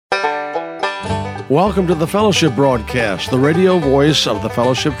Welcome to the Fellowship Broadcast, the radio voice of the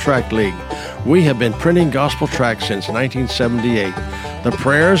Fellowship Tract League. We have been printing gospel tracts since 1978. The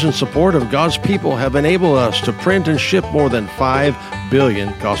prayers and support of God's people have enabled us to print and ship more than 5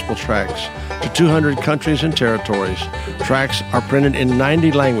 billion gospel tracts to 200 countries and territories. Tracts are printed in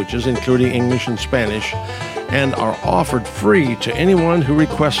 90 languages, including English and Spanish, and are offered free to anyone who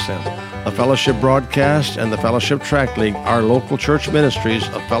requests them. The Fellowship Broadcast and the Fellowship Tract League are local church ministries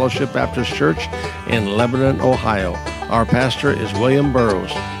of Fellowship Baptist Church in Lebanon, Ohio. Our pastor is William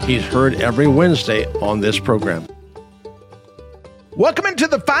Burroughs. He's heard every Wednesday on this program. Welcome into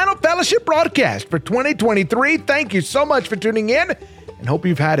the final Fellowship Broadcast for 2023. Thank you so much for tuning in, and hope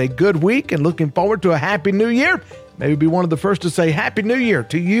you've had a good week and looking forward to a Happy New Year. Maybe be one of the first to say Happy New Year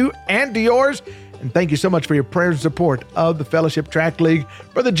to you and to yours. And thank you so much for your prayers and support of the Fellowship Tract League.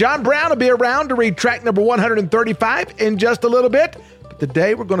 Brother John Brown will be around to read track number 135 in just a little bit. But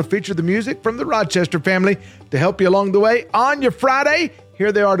today we're going to feature the music from the Rochester family to help you along the way. On your Friday,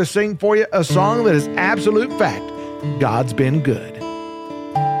 here they are to sing for you a song that is absolute fact. God's been good.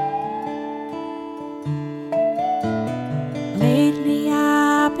 Lately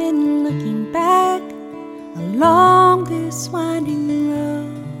I've been looking back along this winding road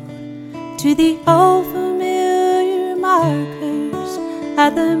to the old familiar markers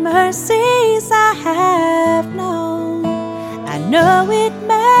of the mercies I have known. I know it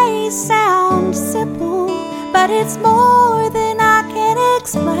may sound simple, but it's more than I can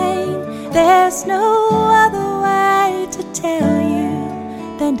explain. There's no other way to tell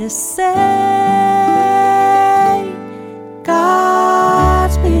you than to say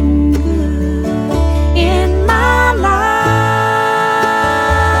God's been good in my life.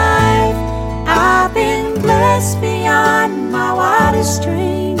 Beyond my wildest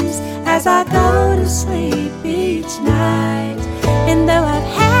dreams as I go to sleep each night. And though I've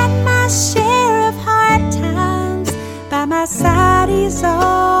had my share of hard times, by my side He's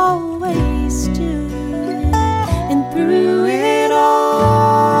always stood. And through it all,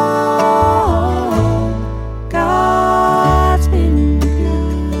 God's been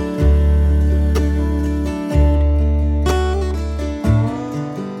good.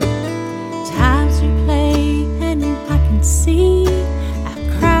 Times we play see,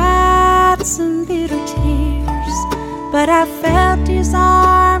 I've cried some bitter tears, but I felt His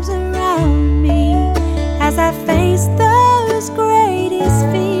arms around me as I faced those greatest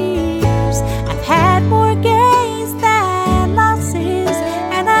fears. I've had more gains than losses,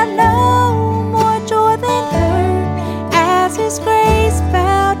 and I know more joy than hurt as His grace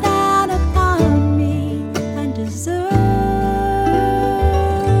fell down upon me undeserved.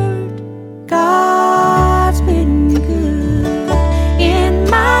 God's been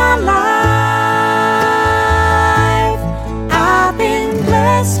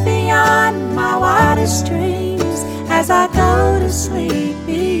beyond my wildest dreams as I go to sleep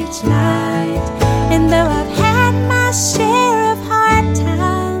each night. And though I've had my share of hard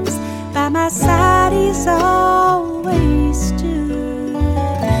times, by my side He's always stood.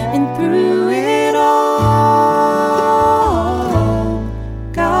 And through it all,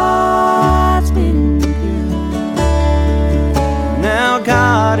 God's been good. Now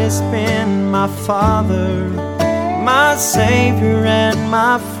God has been my Father, my Savior and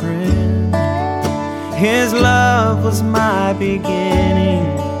my friend. His love was my beginning,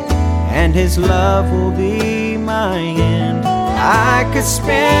 and His love will be my end. I could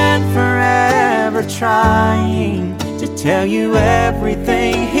spend forever trying to tell you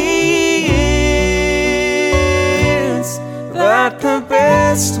everything He is, but the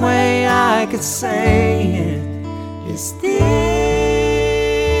best way I could say it is this: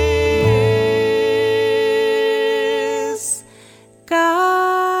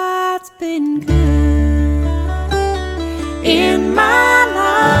 God's been good in my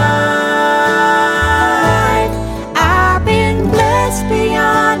life. I've been blessed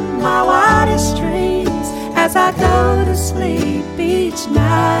beyond my wildest dreams as I go to sleep each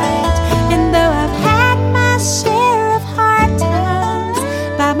night. And though I've had my share of hard times,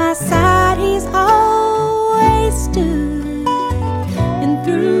 by my side He's always stood. And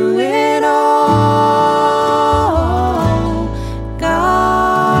through it all,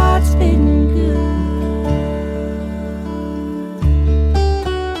 God's been good.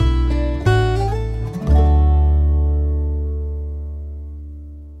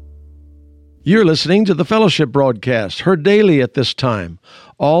 You're listening to the Fellowship Broadcast, heard daily at this time.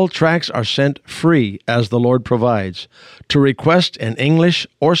 All tracts are sent free as the Lord provides. To request an English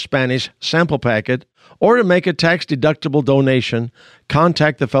or Spanish sample packet or to make a tax-deductible donation,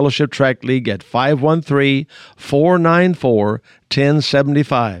 contact the Fellowship Tract League at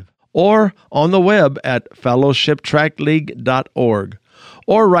 513-494-1075. or on the web at fellowshiptrackleague.org,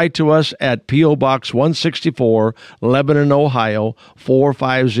 or write to us at P.O. Box 164, Lebanon, Ohio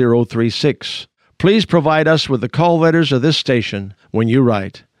 45036. Please provide us with the call letters of this station when you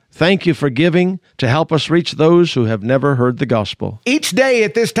write. Thank you for giving to help us reach those who have never heard the gospel. Each day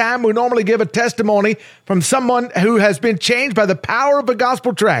at this time, we normally give a testimony from someone who has been changed by the power of a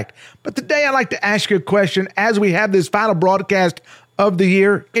gospel tract. But today I'd like to ask you a question as we have this final broadcast of the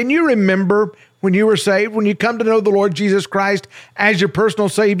year. Can you remember when you were saved, when you come to know the Lord Jesus Christ as your personal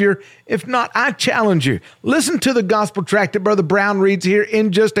Savior? If not, I challenge you. Listen to the gospel tract that Brother Brown reads here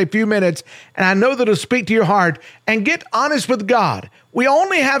in just a few minutes, and I know that it'll speak to your heart. And get honest with God. We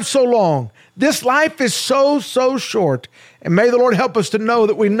only have so long. This life is so short. And may the Lord help us to know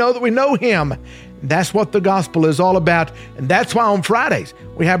that we know Him. That's what the gospel is all about. And that's why on Fridays,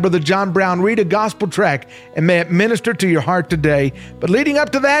 we have Brother John Brown read a gospel tract, and may it minister to your heart today. But leading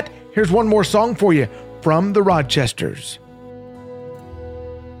up to that, here's one more song for you from the Rochesters.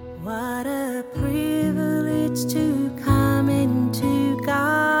 What a privilege to come into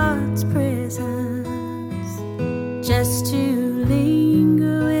God's presence, just to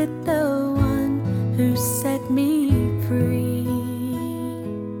linger with the one who set me free.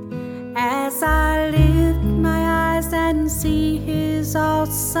 As I lift my eyes and see His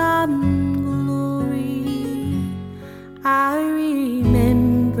awesome glory, I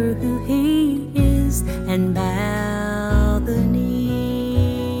remember who He is and bow the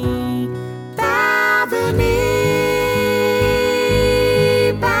knee. Bow the knee,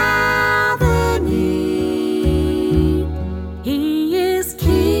 bow the knee. He is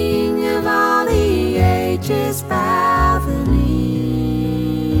King of all the ages. Bow the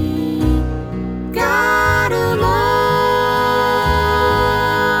knee. God alone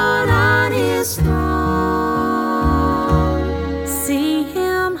on His throne. See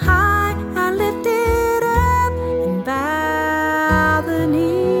Him high and lifted up and bow the knee.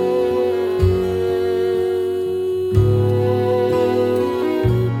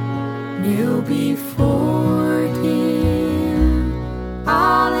 Kneel before Him,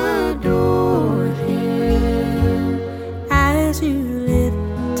 all adore Him. As you live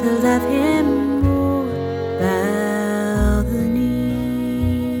to love Him, bow the knee.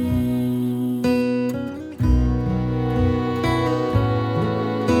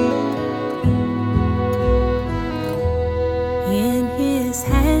 In His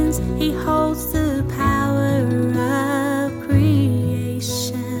hands He holds the power of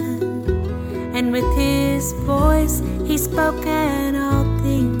creation, and with His voice He spoke and all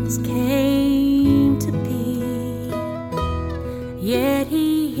things came to be. Yet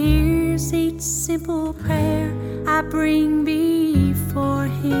He hears each simple prayer I bring before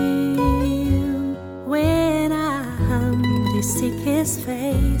Him, when I humbly seek His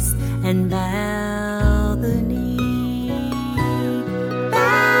face and bow the knee.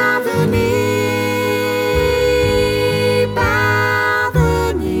 Bow the knee, bow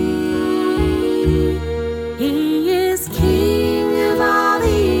the knee. He is King of all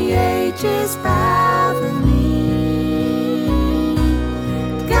the ages. Bow the knee.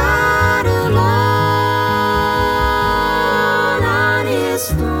 God alone on His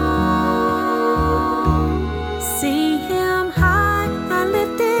throne. See Him high and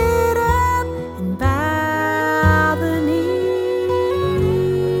lifted up and bow the knee.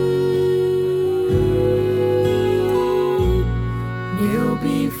 Kneel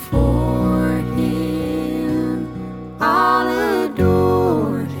before Him, all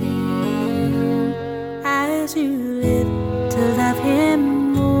adore Him. As you live to love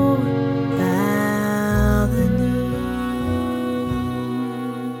Him more, bow the knee.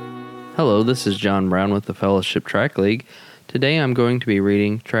 Hello, this is John Brown with the Fellowship Track League. Today I'm going to be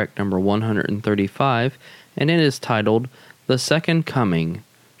reading track number 135, and it is titled, The Second Coming.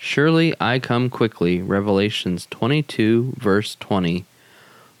 Surely I Come Quickly, Revelations 22, verse 20.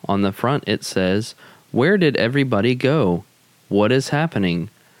 On the front it says, Where did everybody go? What is happening?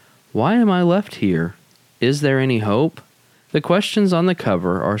 Why am I left here? Is there any hope? The questions on the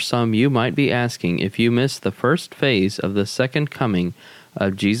cover are some you might be asking if you missed the first phase of the second coming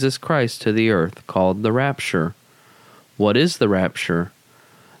of Jesus Christ to the earth, called the rapture. What is the rapture?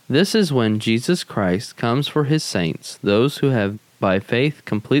 This is when Jesus Christ comes for His saints, those who have by faith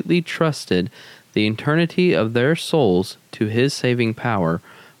completely trusted the eternity of their souls to His saving power,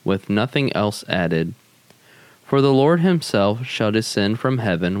 with nothing else added. For the Lord Himself shall descend from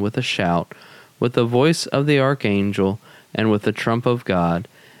heaven with a shout, with the voice of the archangel, and with the trump of God,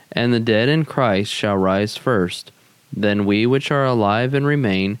 and the dead in Christ shall rise first. Then we which are alive and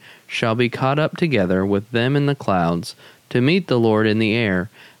remain shall be caught up together with them in the clouds, to meet the Lord in the air,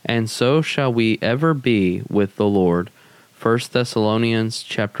 and so shall we ever be with the Lord. 1 Thessalonians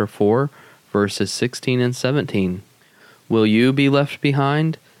chapter 4, verses 16 and 17. Will you be left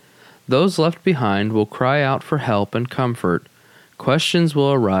behind? Those left behind will cry out for help and comfort. Questions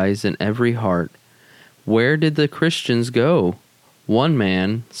will arise in every heart. Where did the Christians go? One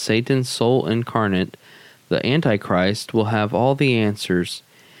man, Satan's soul incarnate, the Antichrist, will have all the answers.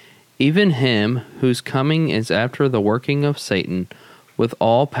 Even him whose coming is after the working of Satan, with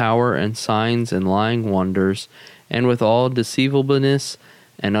all power and signs and lying wonders, and with all deceivableness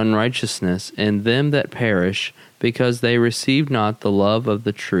and unrighteousness in them that perish, because they received not the love of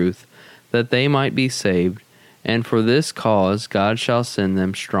the truth, that they might be saved. And for this cause God shall send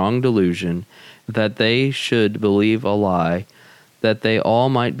them strong delusion, that they should believe a lie, that they all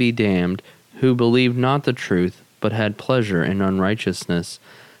might be damned, who believed not the truth, but had pleasure in unrighteousness.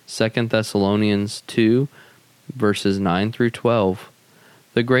 2 Thessalonians 2, verses 9 through 12.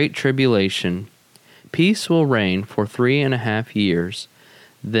 The Great Tribulation. Peace will reign for 3.5 years.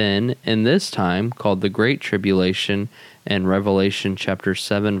 Then, in this time, called the Great Tribulation, in Revelation chapter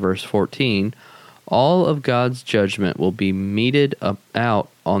 7, verse 14, all of God's judgment will be meted out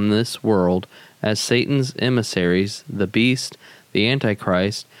on this world as Satan's emissaries, the beast, the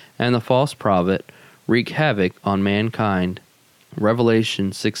Antichrist, and the false prophet, wreak havoc on mankind.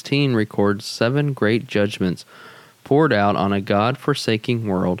 Revelation 16 records 7 great judgments poured out on a God-forsaking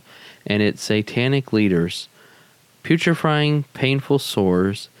world and its satanic leaders: putrefying, painful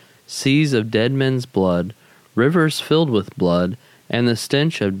sores, seas of dead men's blood, rivers filled with blood, and the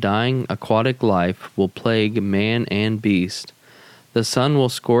stench of dying aquatic life will plague man and beast. The sun will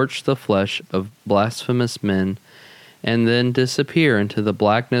scorch the flesh of blasphemous men, and then disappear into the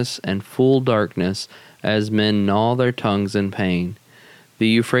blackness and full darkness as men gnaw their tongues in pain. The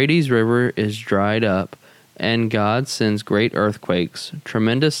Euphrates River is dried up, and God sends great earthquakes,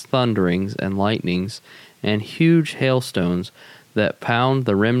 tremendous thunderings and lightnings, and huge hailstones that pound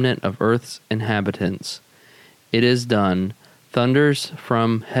the remnant of earth's inhabitants. It is done, thunders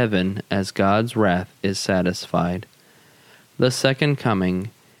from heaven as God's wrath is satisfied. The second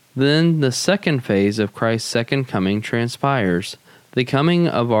coming. Then the second phase of Christ's second coming transpires, the coming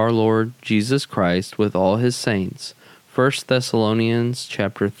of our Lord Jesus Christ with all his saints. 1 Thessalonians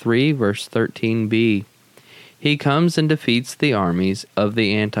chapter 3, verse 13b. He comes and defeats the armies of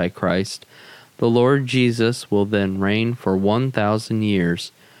the Antichrist. The Lord Jesus will then reign for 1,000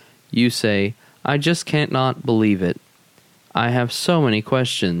 years. You say, I just can't not believe it. I have so many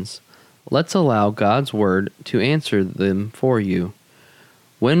questions. Let's allow God's Word to answer them for you.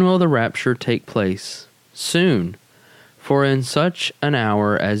 When will the rapture take place? Soon. For in such an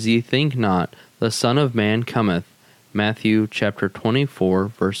hour as ye think not, the Son of Man cometh. Matthew chapter 24,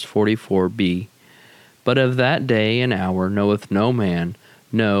 verse 44b. But of that day and hour knoweth no man,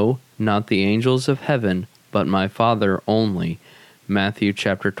 no, not the angels of heaven, but my Father only. Matthew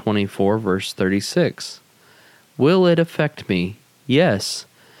chapter 24, verse 36. Will it affect me? Yes.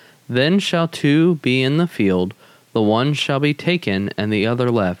 Then shall 2 be in the field, the one shall be taken and the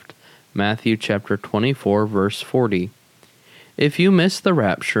other left. Matthew chapter 24, verse 40. If you miss the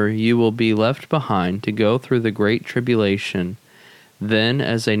rapture, you will be left behind to go through the great tribulation. Then,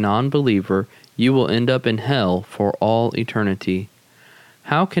 as a non-believer, you will end up in hell for all eternity.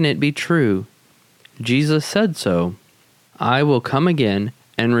 How can it be true? Jesus said so. I will come again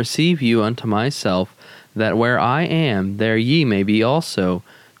and receive you unto myself, that where I am, there ye may be also.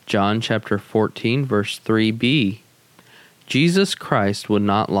 John chapter 14, verse 3b. Jesus Christ would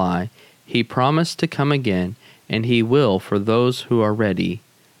not lie. He promised to come again, and he will for those who are ready,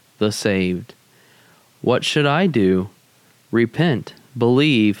 the saved. What should I do? Repent,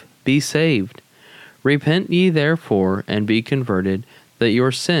 believe, be saved. Repent ye therefore, and be converted, that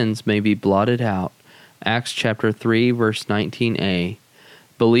your sins may be blotted out. Acts chapter 3, verse 19a.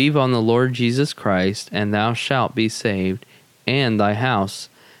 Believe on the Lord Jesus Christ, and thou shalt be saved, and thy house.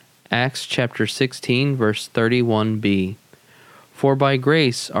 Acts chapter 16, verse 31b. For by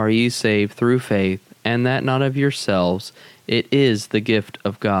grace are ye saved through faith, and that not of yourselves, it is the gift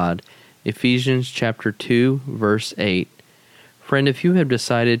of God. Ephesians chapter 2, verse 8. Friend, if you have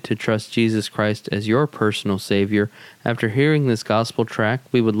decided to trust Jesus Christ as your personal Savior after hearing this gospel tract,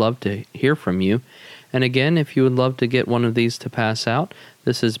 we would love to hear from you. And again, if you would love to get one of these to pass out,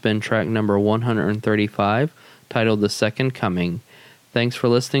 this has been track number 135, titled The Second Coming. Thanks for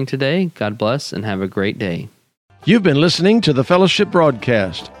listening today. God bless, and have a great day. You've been listening to the Fellowship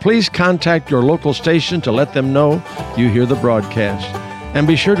Broadcast. Please contact your local station to let them know you hear the broadcast. And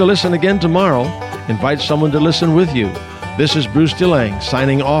be sure to listen again tomorrow. Invite someone to listen with you. This is Bruce DeLange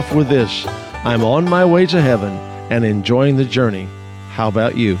signing off with this: I'm on my way to heaven and enjoying the journey. How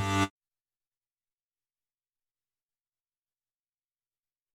about you?